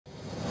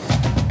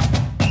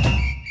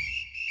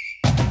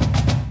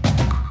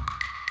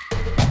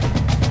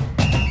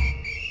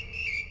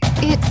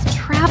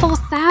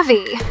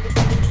Savvy.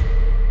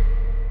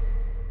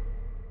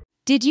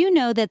 Did you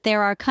know that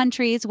there are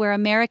countries where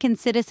American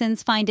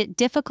citizens find it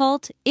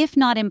difficult, if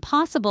not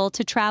impossible,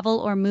 to travel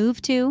or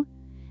move to?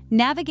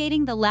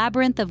 Navigating the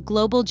labyrinth of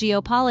global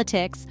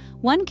geopolitics,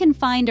 one can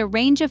find a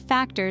range of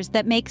factors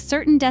that make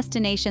certain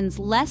destinations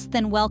less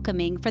than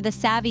welcoming for the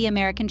savvy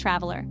American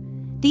traveler.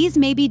 These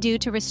may be due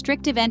to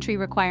restrictive entry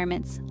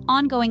requirements,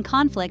 ongoing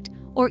conflict,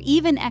 or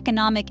even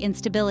economic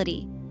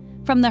instability.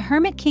 From the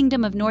hermit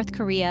kingdom of North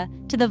Korea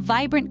to the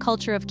vibrant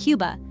culture of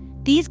Cuba,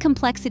 these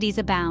complexities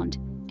abound.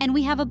 And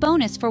we have a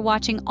bonus for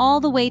watching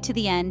all the way to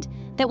the end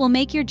that will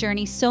make your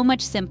journey so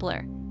much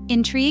simpler.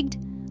 Intrigued?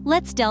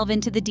 Let's delve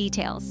into the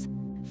details.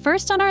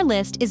 First on our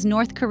list is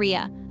North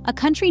Korea, a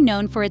country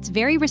known for its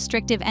very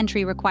restrictive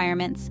entry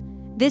requirements.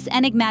 This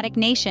enigmatic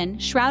nation,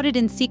 shrouded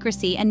in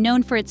secrecy and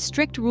known for its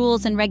strict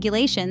rules and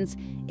regulations,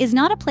 is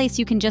not a place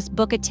you can just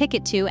book a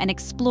ticket to and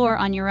explore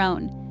on your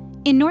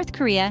own. In North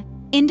Korea,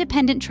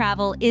 independent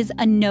travel is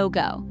a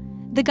no-go.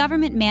 The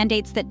government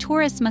mandates that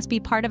tourists must be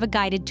part of a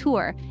guided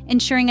tour,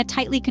 ensuring a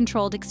tightly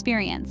controlled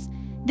experience.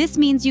 This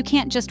means you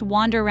can't just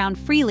wander around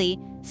freely,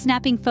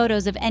 snapping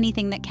photos of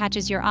anything that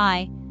catches your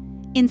eye.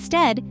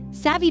 Instead,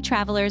 savvy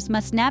travelers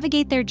must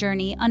navigate their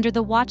journey under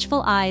the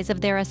watchful eyes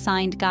of their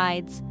assigned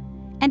guides.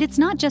 And it's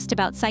not just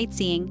about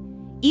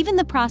sightseeing. Even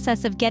the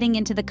process of getting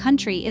into the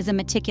country is a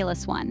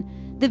meticulous one.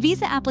 The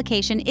visa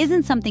application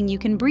isn't something you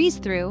can breeze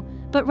through,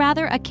 but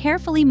rather a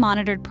carefully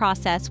monitored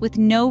process with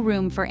no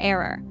room for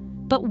error.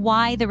 But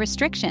why the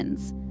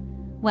restrictions?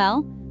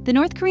 Well, the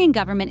North Korean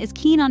government is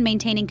keen on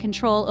maintaining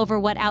control over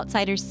what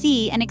outsiders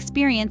see and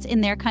experience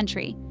in their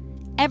country.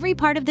 Every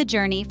part of the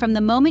journey, from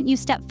the moment you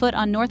step foot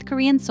on North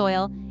Korean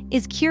soil,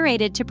 is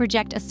curated to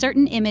project a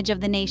certain image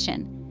of the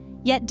nation.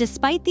 Yet,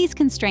 despite these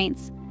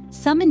constraints,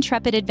 some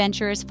intrepid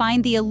adventurers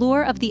find the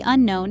allure of the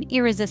unknown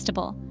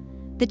irresistible.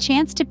 The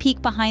chance to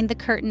peek behind the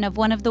curtain of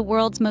one of the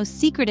world's most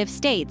secretive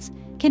states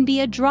can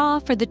be a draw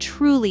for the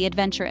truly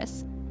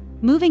adventurous.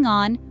 Moving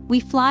on, we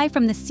fly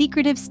from the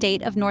secretive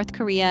state of North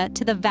Korea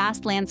to the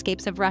vast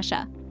landscapes of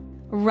Russia.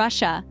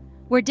 Russia,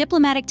 where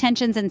diplomatic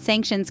tensions and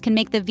sanctions can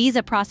make the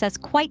visa process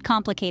quite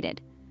complicated.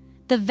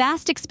 The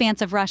vast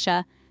expanse of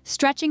Russia,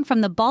 stretching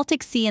from the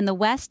Baltic Sea in the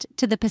west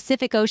to the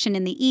Pacific Ocean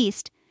in the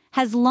east,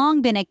 has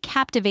long been a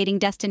captivating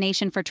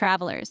destination for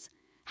travelers.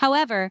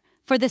 However,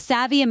 for the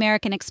savvy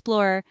American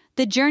explorer,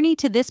 the journey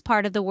to this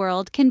part of the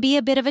world can be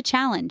a bit of a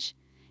challenge.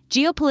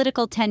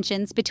 Geopolitical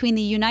tensions between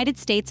the United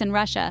States and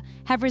Russia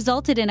have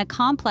resulted in a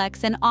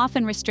complex and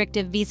often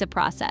restrictive visa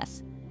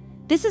process.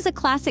 This is a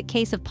classic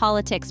case of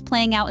politics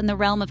playing out in the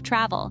realm of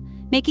travel,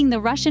 making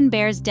the Russian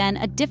bear's den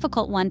a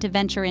difficult one to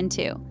venture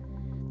into.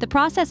 The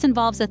process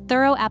involves a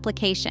thorough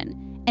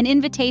application, an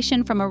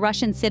invitation from a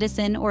Russian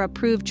citizen or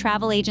approved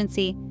travel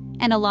agency,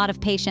 and a lot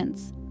of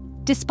patience.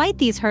 Despite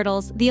these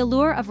hurdles, the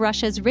allure of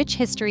Russia's rich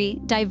history,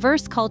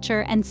 diverse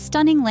culture, and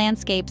stunning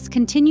landscapes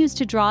continues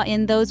to draw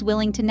in those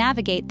willing to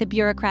navigate the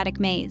bureaucratic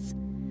maze.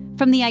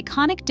 From the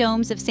iconic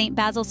domes of St.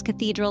 Basil's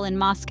Cathedral in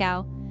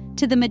Moscow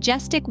to the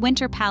majestic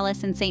Winter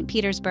Palace in St.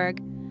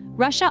 Petersburg,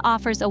 Russia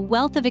offers a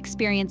wealth of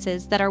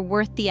experiences that are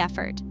worth the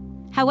effort.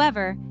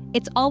 However,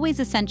 it's always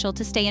essential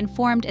to stay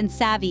informed and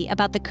savvy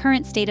about the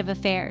current state of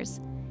affairs.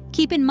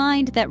 Keep in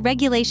mind that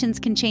regulations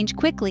can change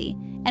quickly,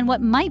 and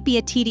what might be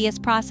a tedious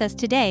process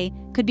today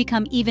could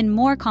become even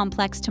more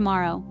complex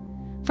tomorrow.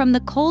 From the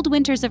cold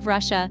winters of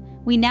Russia,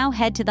 we now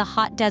head to the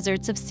hot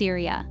deserts of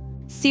Syria.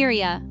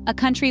 Syria, a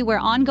country where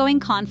ongoing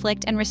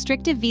conflict and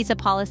restrictive visa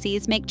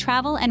policies make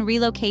travel and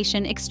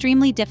relocation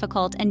extremely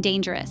difficult and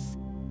dangerous.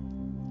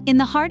 In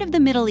the heart of the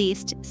Middle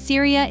East,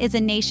 Syria is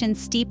a nation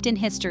steeped in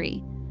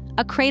history,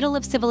 a cradle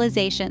of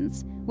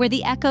civilizations where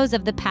the echoes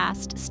of the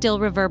past still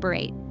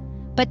reverberate.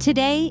 But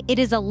today, it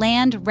is a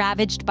land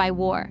ravaged by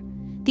war.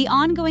 The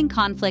ongoing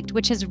conflict,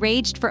 which has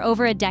raged for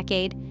over a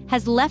decade,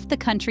 has left the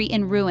country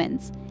in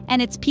ruins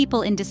and its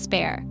people in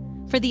despair.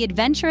 For the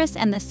adventurous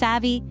and the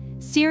savvy,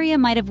 Syria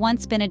might have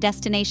once been a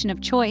destination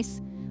of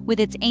choice, with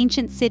its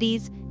ancient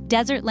cities,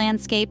 desert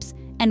landscapes,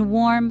 and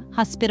warm,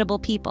 hospitable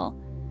people.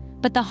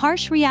 But the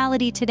harsh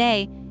reality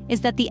today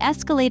is that the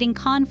escalating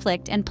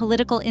conflict and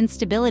political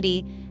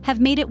instability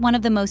have made it one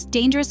of the most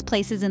dangerous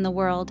places in the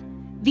world.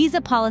 Visa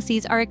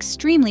policies are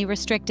extremely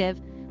restrictive,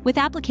 with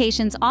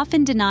applications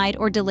often denied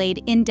or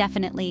delayed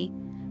indefinitely.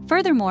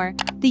 Furthermore,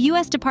 the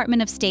U.S.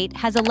 Department of State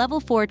has a Level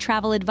 4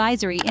 travel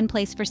advisory in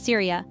place for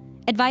Syria,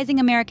 advising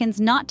Americans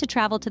not to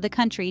travel to the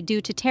country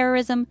due to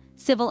terrorism,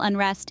 civil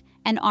unrest,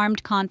 and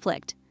armed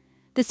conflict.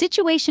 The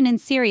situation in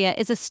Syria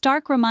is a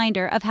stark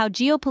reminder of how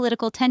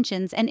geopolitical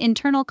tensions and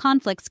internal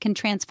conflicts can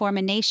transform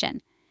a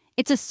nation.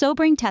 It's a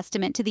sobering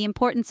testament to the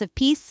importance of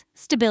peace,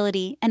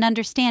 stability, and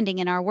understanding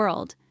in our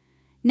world.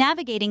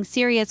 Navigating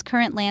Syria's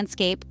current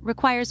landscape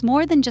requires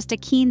more than just a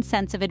keen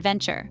sense of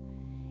adventure.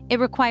 It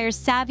requires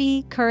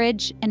savvy,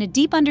 courage, and a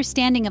deep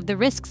understanding of the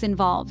risks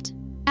involved.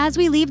 As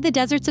we leave the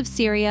deserts of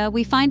Syria,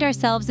 we find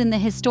ourselves in the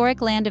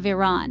historic land of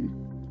Iran.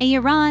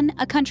 Iran,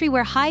 a country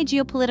where high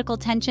geopolitical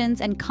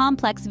tensions and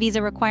complex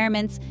visa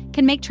requirements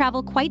can make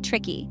travel quite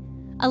tricky.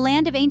 A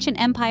land of ancient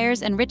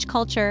empires and rich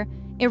culture,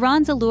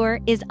 Iran's allure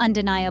is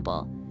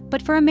undeniable.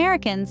 But for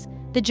Americans,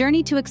 the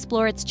journey to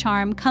explore its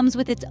charm comes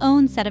with its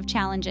own set of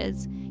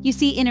challenges. You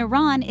see, in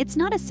Iran, it's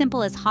not as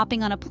simple as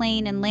hopping on a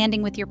plane and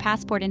landing with your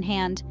passport in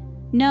hand.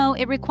 No,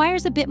 it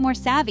requires a bit more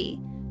savvy.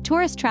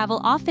 Tourist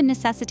travel often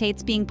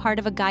necessitates being part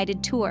of a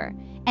guided tour,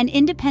 and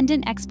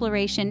independent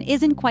exploration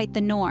isn't quite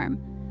the norm.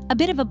 A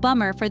bit of a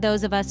bummer for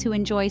those of us who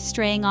enjoy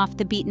straying off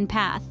the beaten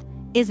path,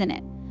 isn't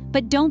it?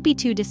 But don't be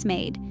too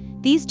dismayed.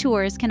 These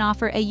tours can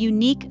offer a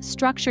unique,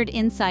 structured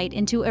insight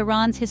into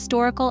Iran's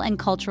historical and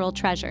cultural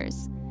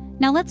treasures.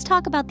 Now let's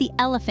talk about the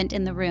elephant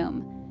in the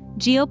room: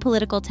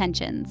 geopolitical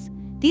tensions.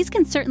 These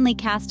can certainly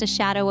cast a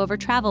shadow over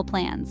travel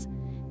plans,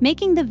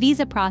 making the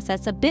visa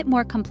process a bit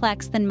more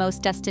complex than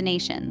most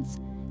destinations.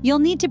 You'll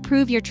need to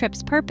prove your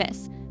trip's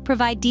purpose,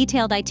 provide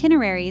detailed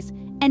itineraries,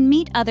 and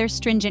meet other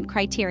stringent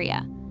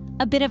criteria.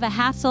 A bit of a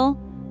hassle?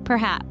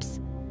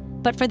 Perhaps.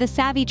 But for the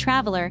savvy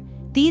traveler,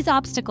 these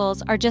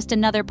obstacles are just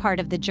another part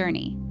of the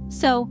journey.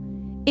 So,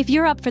 if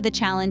you're up for the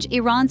challenge,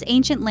 Iran's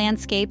ancient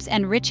landscapes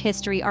and rich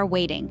history are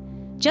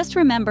waiting. Just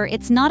remember,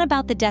 it's not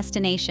about the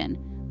destination,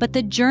 but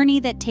the journey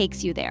that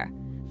takes you there.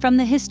 From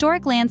the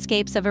historic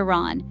landscapes of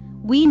Iran,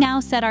 we now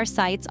set our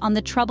sights on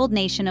the troubled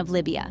nation of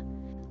Libya.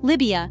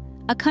 Libya,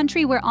 a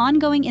country where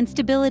ongoing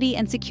instability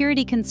and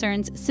security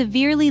concerns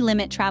severely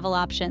limit travel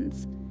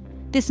options.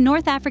 This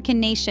North African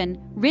nation,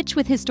 rich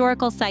with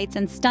historical sites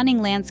and stunning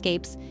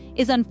landscapes,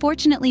 is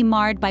unfortunately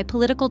marred by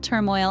political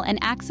turmoil and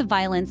acts of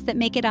violence that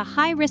make it a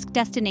high-risk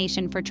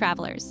destination for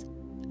travelers.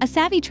 A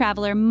savvy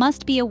traveler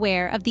must be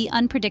aware of the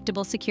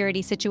unpredictable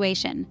security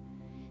situation.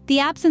 The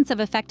absence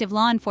of effective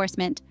law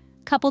enforcement,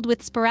 coupled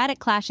with sporadic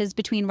clashes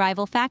between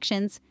rival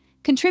factions,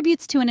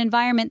 contributes to an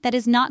environment that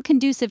is not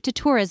conducive to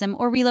tourism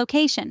or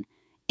relocation.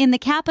 In the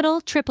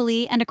capital,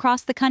 Tripoli, and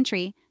across the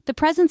country, the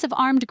presence of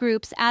armed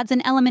groups adds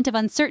an element of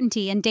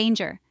uncertainty and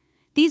danger.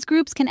 These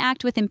groups can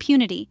act with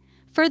impunity,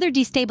 further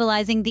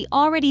destabilizing the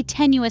already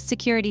tenuous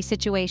security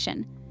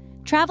situation.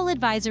 Travel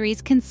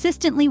advisories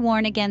consistently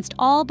warn against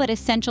all but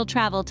essential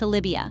travel to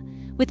Libya,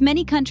 with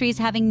many countries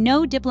having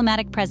no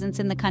diplomatic presence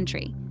in the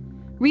country.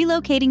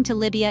 Relocating to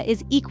Libya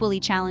is equally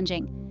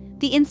challenging.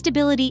 The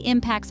instability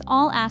impacts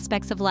all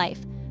aspects of life,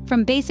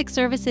 from basic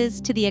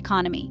services to the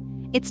economy.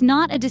 It's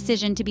not a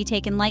decision to be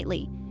taken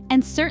lightly,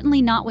 and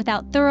certainly not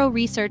without thorough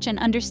research and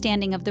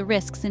understanding of the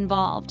risks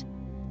involved.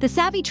 The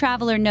savvy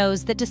traveler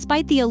knows that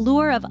despite the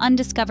allure of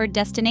undiscovered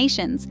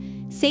destinations,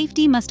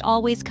 safety must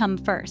always come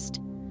first.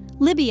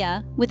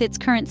 Libya, with its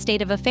current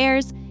state of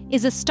affairs,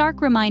 is a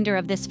stark reminder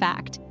of this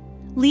fact.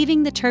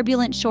 Leaving the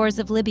turbulent shores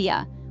of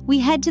Libya, we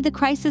head to the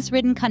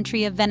crisis-ridden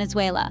country of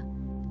Venezuela.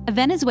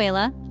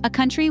 Venezuela, a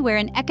country where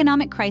an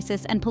economic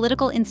crisis and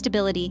political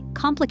instability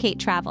complicate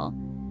travel.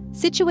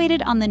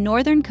 Situated on the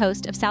northern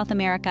coast of South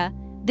America,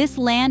 this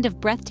land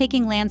of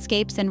breathtaking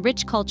landscapes and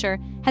rich culture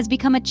has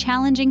become a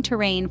challenging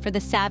terrain for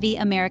the savvy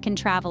American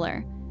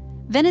traveler.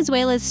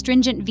 Venezuela's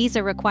stringent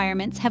visa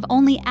requirements have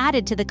only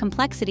added to the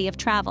complexity of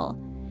travel.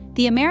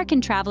 The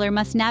American traveler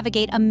must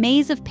navigate a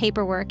maze of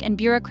paperwork and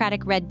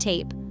bureaucratic red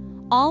tape,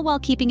 all while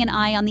keeping an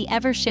eye on the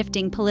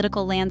ever-shifting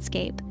political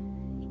landscape.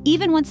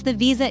 Even once the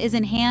visa is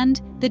in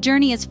hand, the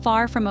journey is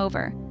far from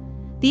over.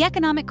 The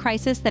economic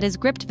crisis that has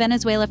gripped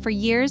Venezuela for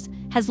years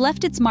has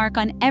left its mark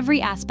on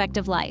every aspect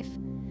of life.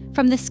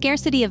 From the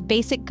scarcity of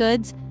basic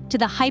goods to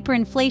the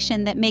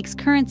hyperinflation that makes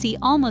currency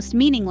almost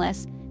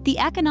meaningless, the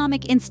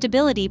economic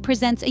instability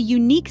presents a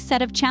unique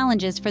set of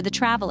challenges for the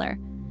traveler.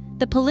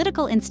 The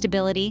political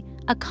instability,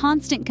 a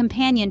constant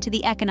companion to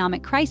the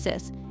economic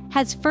crisis,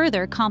 has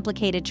further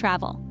complicated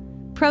travel.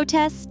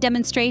 Protests,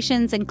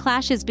 demonstrations, and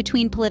clashes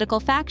between political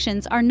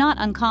factions are not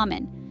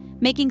uncommon,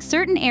 making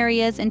certain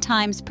areas and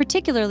times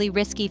particularly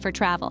risky for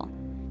travel.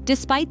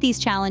 Despite these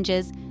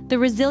challenges, the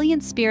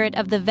resilient spirit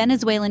of the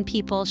Venezuelan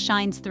people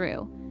shines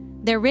through.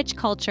 Their rich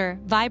culture,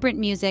 vibrant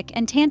music,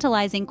 and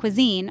tantalizing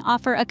cuisine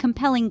offer a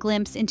compelling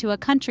glimpse into a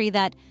country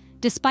that,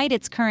 despite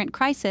its current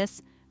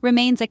crisis,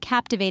 remains a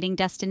captivating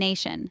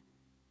destination.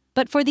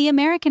 But for the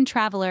American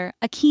traveler,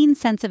 a keen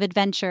sense of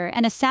adventure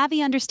and a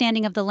savvy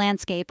understanding of the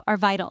landscape are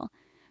vital.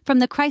 From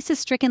the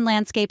crisis-stricken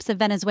landscapes of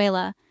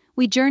Venezuela,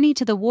 we journey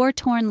to the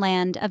war-torn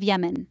land of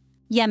Yemen.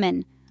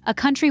 Yemen, a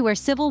country where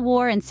civil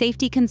war and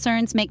safety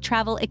concerns make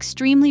travel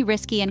extremely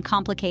risky and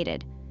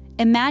complicated.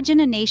 Imagine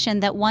a nation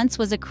that once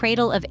was a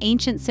cradle of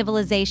ancient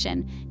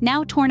civilization,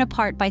 now torn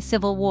apart by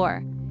civil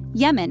war.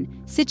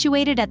 Yemen,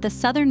 situated at the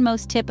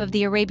southernmost tip of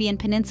the Arabian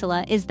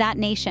Peninsula, is that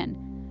nation.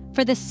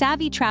 For the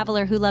savvy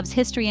traveler who loves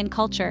history and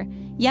culture,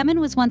 Yemen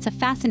was once a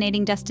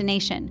fascinating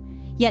destination.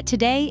 Yet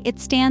today, it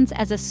stands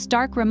as a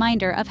stark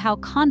reminder of how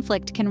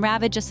conflict can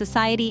ravage a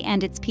society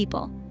and its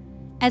people.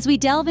 As we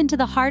delve into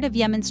the heart of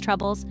Yemen's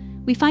troubles,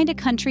 we find a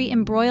country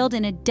embroiled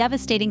in a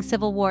devastating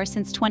civil war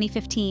since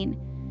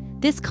 2015.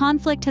 This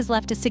conflict has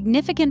left a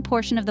significant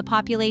portion of the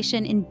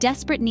population in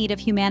desperate need of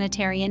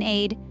humanitarian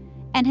aid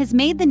and has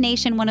made the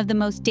nation one of the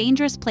most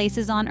dangerous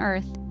places on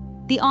Earth.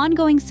 The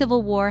ongoing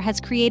civil war has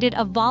created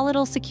a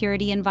volatile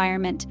security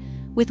environment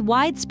with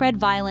widespread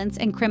violence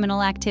and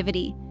criminal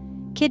activity.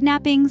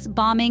 Kidnappings,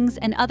 bombings,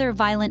 and other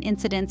violent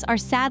incidents are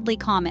sadly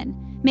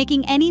common,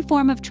 making any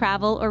form of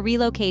travel or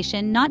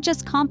relocation not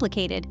just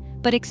complicated,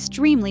 but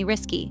extremely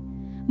risky.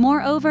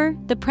 Moreover,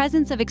 the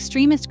presence of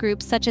extremist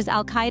groups such as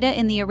Al-Qaeda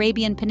in the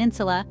Arabian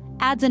Peninsula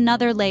adds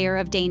another layer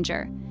of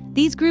danger.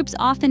 These groups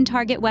often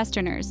target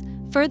Westerners,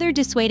 further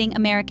dissuading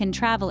American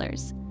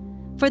travelers.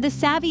 For the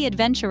savvy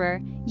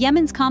adventurer,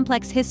 Yemen's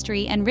complex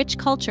history and rich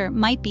culture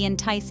might be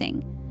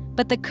enticing.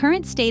 But the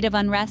current state of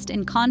unrest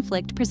and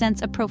conflict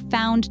presents a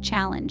profound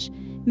challenge,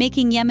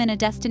 making Yemen a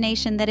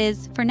destination that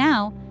is, for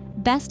now,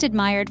 best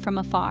admired from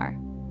afar.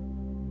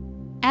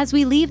 As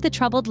we leave the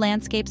troubled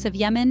landscapes of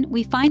Yemen,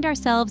 we find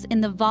ourselves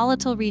in the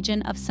volatile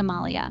region of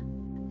Somalia.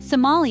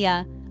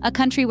 Somalia, a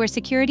country where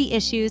security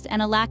issues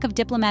and a lack of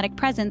diplomatic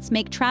presence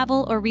make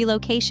travel or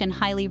relocation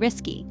highly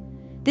risky.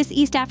 This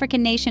East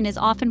African nation is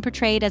often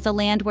portrayed as a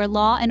land where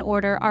law and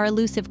order are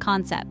elusive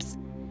concepts.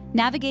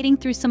 Navigating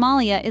through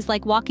Somalia is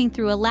like walking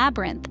through a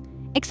labyrinth,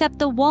 except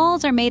the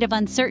walls are made of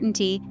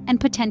uncertainty and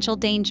potential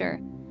danger.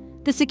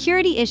 The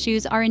security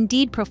issues are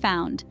indeed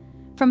profound.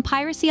 From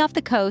piracy off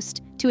the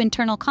coast to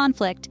internal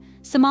conflict,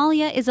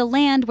 Somalia is a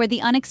land where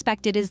the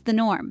unexpected is the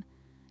norm.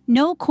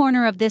 No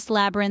corner of this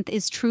labyrinth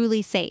is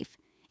truly safe.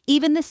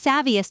 Even the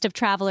savviest of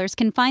travelers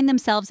can find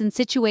themselves in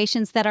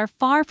situations that are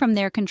far from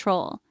their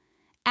control.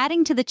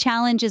 Adding to the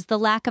challenge is the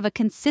lack of a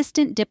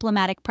consistent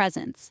diplomatic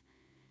presence.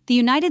 The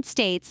United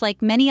States,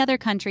 like many other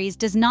countries,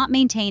 does not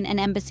maintain an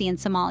embassy in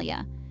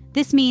Somalia.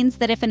 This means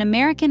that if an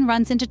American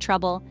runs into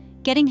trouble,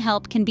 getting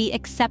help can be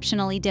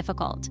exceptionally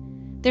difficult.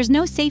 There's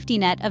no safety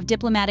net of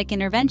diplomatic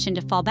intervention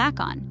to fall back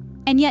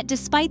on. And yet,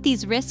 despite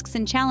these risks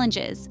and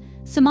challenges,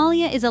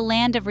 Somalia is a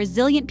land of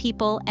resilient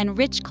people and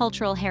rich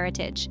cultural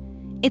heritage.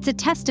 It's a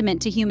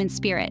testament to human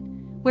spirit,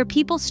 where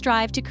people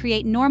strive to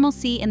create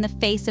normalcy in the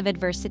face of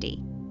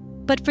adversity.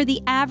 But for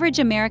the average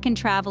American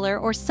traveler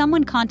or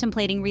someone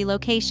contemplating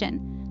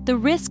relocation, the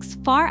risks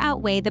far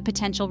outweigh the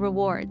potential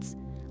rewards.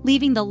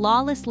 Leaving the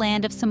lawless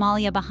land of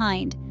Somalia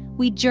behind,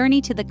 we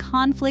journey to the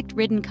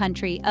conflict-ridden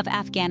country of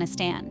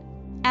Afghanistan.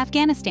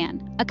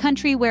 Afghanistan, a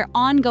country where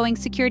ongoing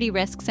security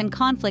risks and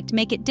conflict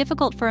make it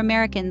difficult for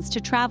Americans to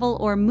travel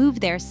or move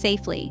there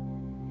safely.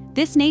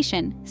 This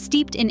nation,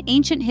 steeped in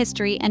ancient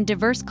history and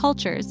diverse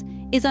cultures,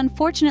 is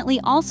unfortunately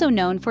also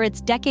known for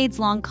its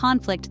decades-long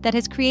conflict that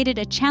has created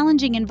a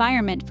challenging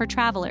environment for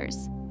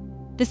travelers.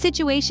 The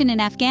situation in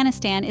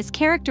Afghanistan is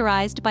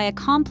characterized by a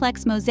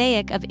complex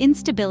mosaic of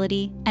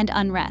instability and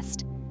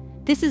unrest.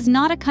 This is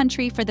not a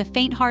country for the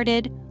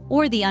faint-hearted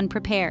or the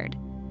unprepared.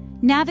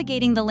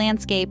 Navigating the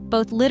landscape,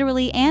 both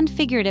literally and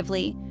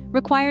figuratively,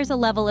 requires a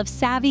level of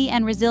savvy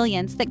and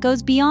resilience that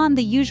goes beyond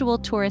the usual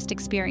tourist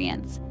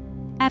experience.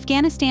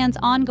 Afghanistan's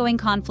ongoing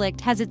conflict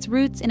has its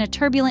roots in a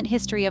turbulent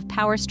history of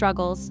power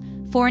struggles,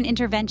 foreign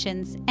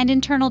interventions, and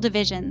internal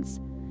divisions.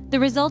 The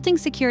resulting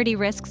security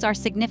risks are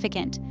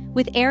significant,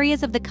 with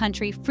areas of the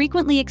country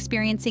frequently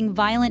experiencing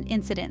violent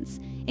incidents,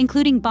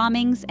 including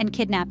bombings and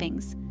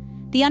kidnappings.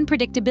 The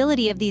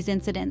unpredictability of these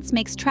incidents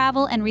makes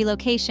travel and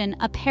relocation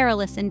a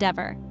perilous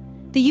endeavor.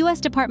 The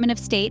U.S. Department of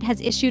State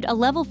has issued a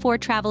Level 4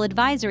 travel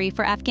advisory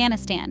for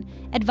Afghanistan,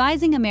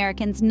 advising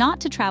Americans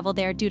not to travel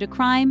there due to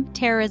crime,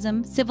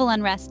 terrorism, civil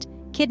unrest,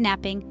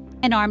 kidnapping,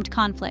 and armed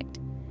conflict.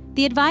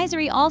 The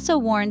advisory also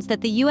warns that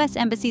the U.S.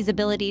 Embassy's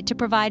ability to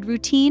provide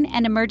routine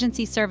and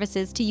emergency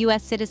services to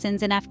U.S.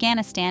 citizens in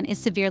Afghanistan is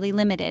severely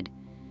limited.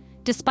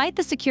 Despite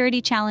the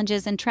security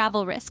challenges and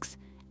travel risks,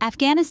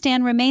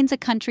 Afghanistan remains a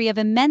country of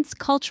immense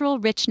cultural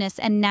richness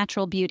and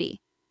natural beauty.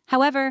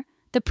 However,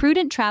 the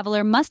prudent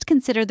traveler must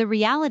consider the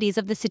realities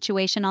of the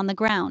situation on the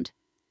ground.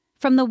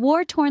 From the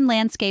war-torn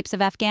landscapes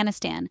of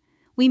Afghanistan,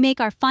 we make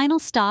our final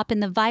stop in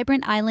the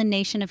vibrant island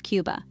nation of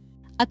Cuba,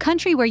 a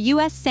country where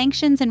U.S.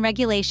 sanctions and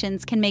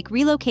regulations can make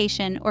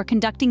relocation or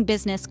conducting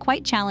business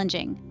quite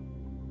challenging.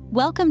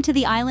 Welcome to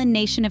the island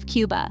nation of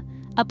Cuba,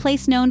 a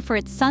place known for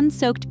its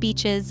sun-soaked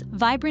beaches,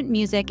 vibrant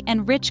music,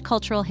 and rich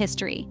cultural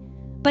history.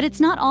 But it's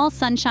not all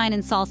sunshine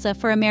and salsa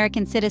for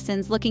American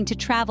citizens looking to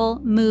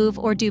travel, move,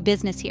 or do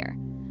business here.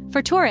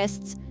 For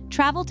tourists,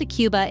 travel to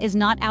Cuba is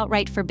not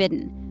outright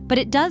forbidden, but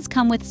it does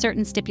come with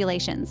certain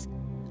stipulations.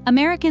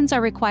 Americans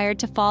are required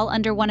to fall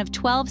under one of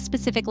 12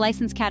 specific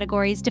license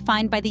categories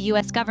defined by the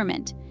U.S.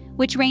 government,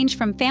 which range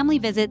from family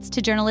visits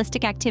to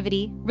journalistic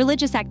activity,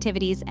 religious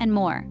activities, and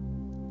more.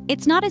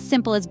 It's not as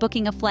simple as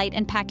booking a flight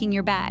and packing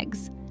your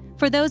bags.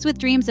 For those with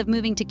dreams of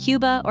moving to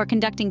Cuba or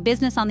conducting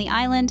business on the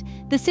island,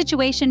 the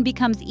situation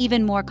becomes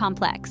even more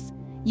complex.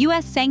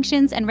 U.S.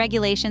 sanctions and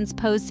regulations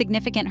pose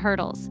significant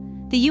hurdles.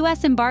 The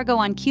U.S. embargo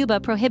on Cuba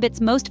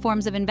prohibits most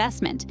forms of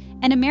investment,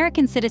 and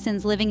American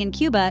citizens living in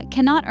Cuba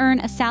cannot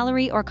earn a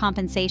salary or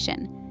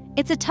compensation.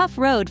 It's a tough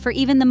road for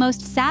even the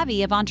most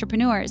savvy of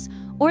entrepreneurs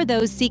or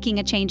those seeking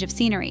a change of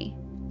scenery.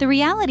 The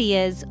reality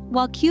is,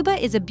 while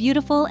Cuba is a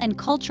beautiful and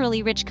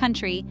culturally rich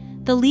country,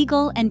 the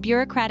legal and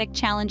bureaucratic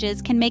challenges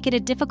can make it a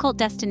difficult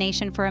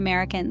destination for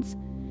Americans.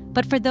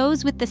 But for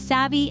those with the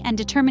savvy and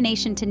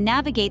determination to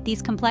navigate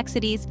these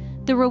complexities,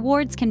 the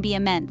rewards can be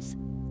immense.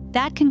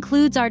 That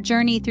concludes our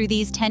journey through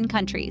these 10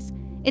 countries.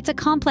 It's a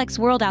complex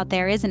world out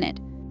there, isn't it?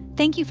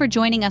 Thank you for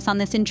joining us on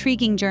this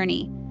intriguing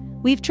journey.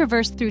 We've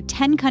traversed through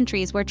 10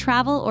 countries where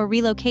travel or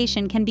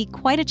relocation can be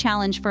quite a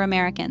challenge for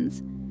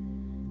Americans.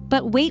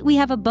 But wait, we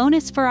have a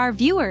bonus for our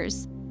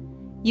viewers!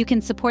 You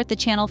can support the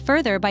channel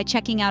further by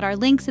checking out our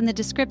links in the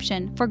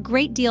description for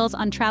great deals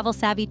on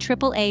TravelSavvy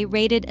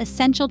AAA-rated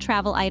essential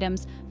travel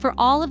items for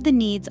all of the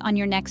needs on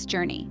your next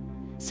journey.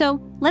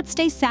 So, let's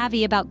stay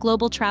savvy about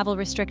global travel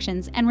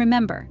restrictions and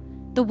remember,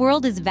 the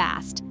world is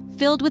vast,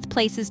 filled with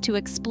places to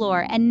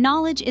explore, and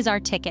knowledge is our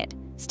ticket.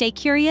 Stay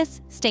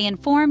curious, stay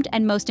informed,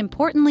 and most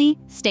importantly,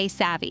 stay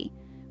savvy.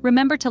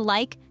 Remember to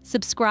like,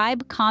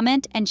 subscribe,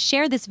 comment, and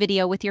share this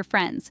video with your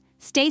friends.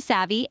 Stay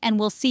savvy, and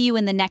we'll see you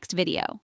in the next video.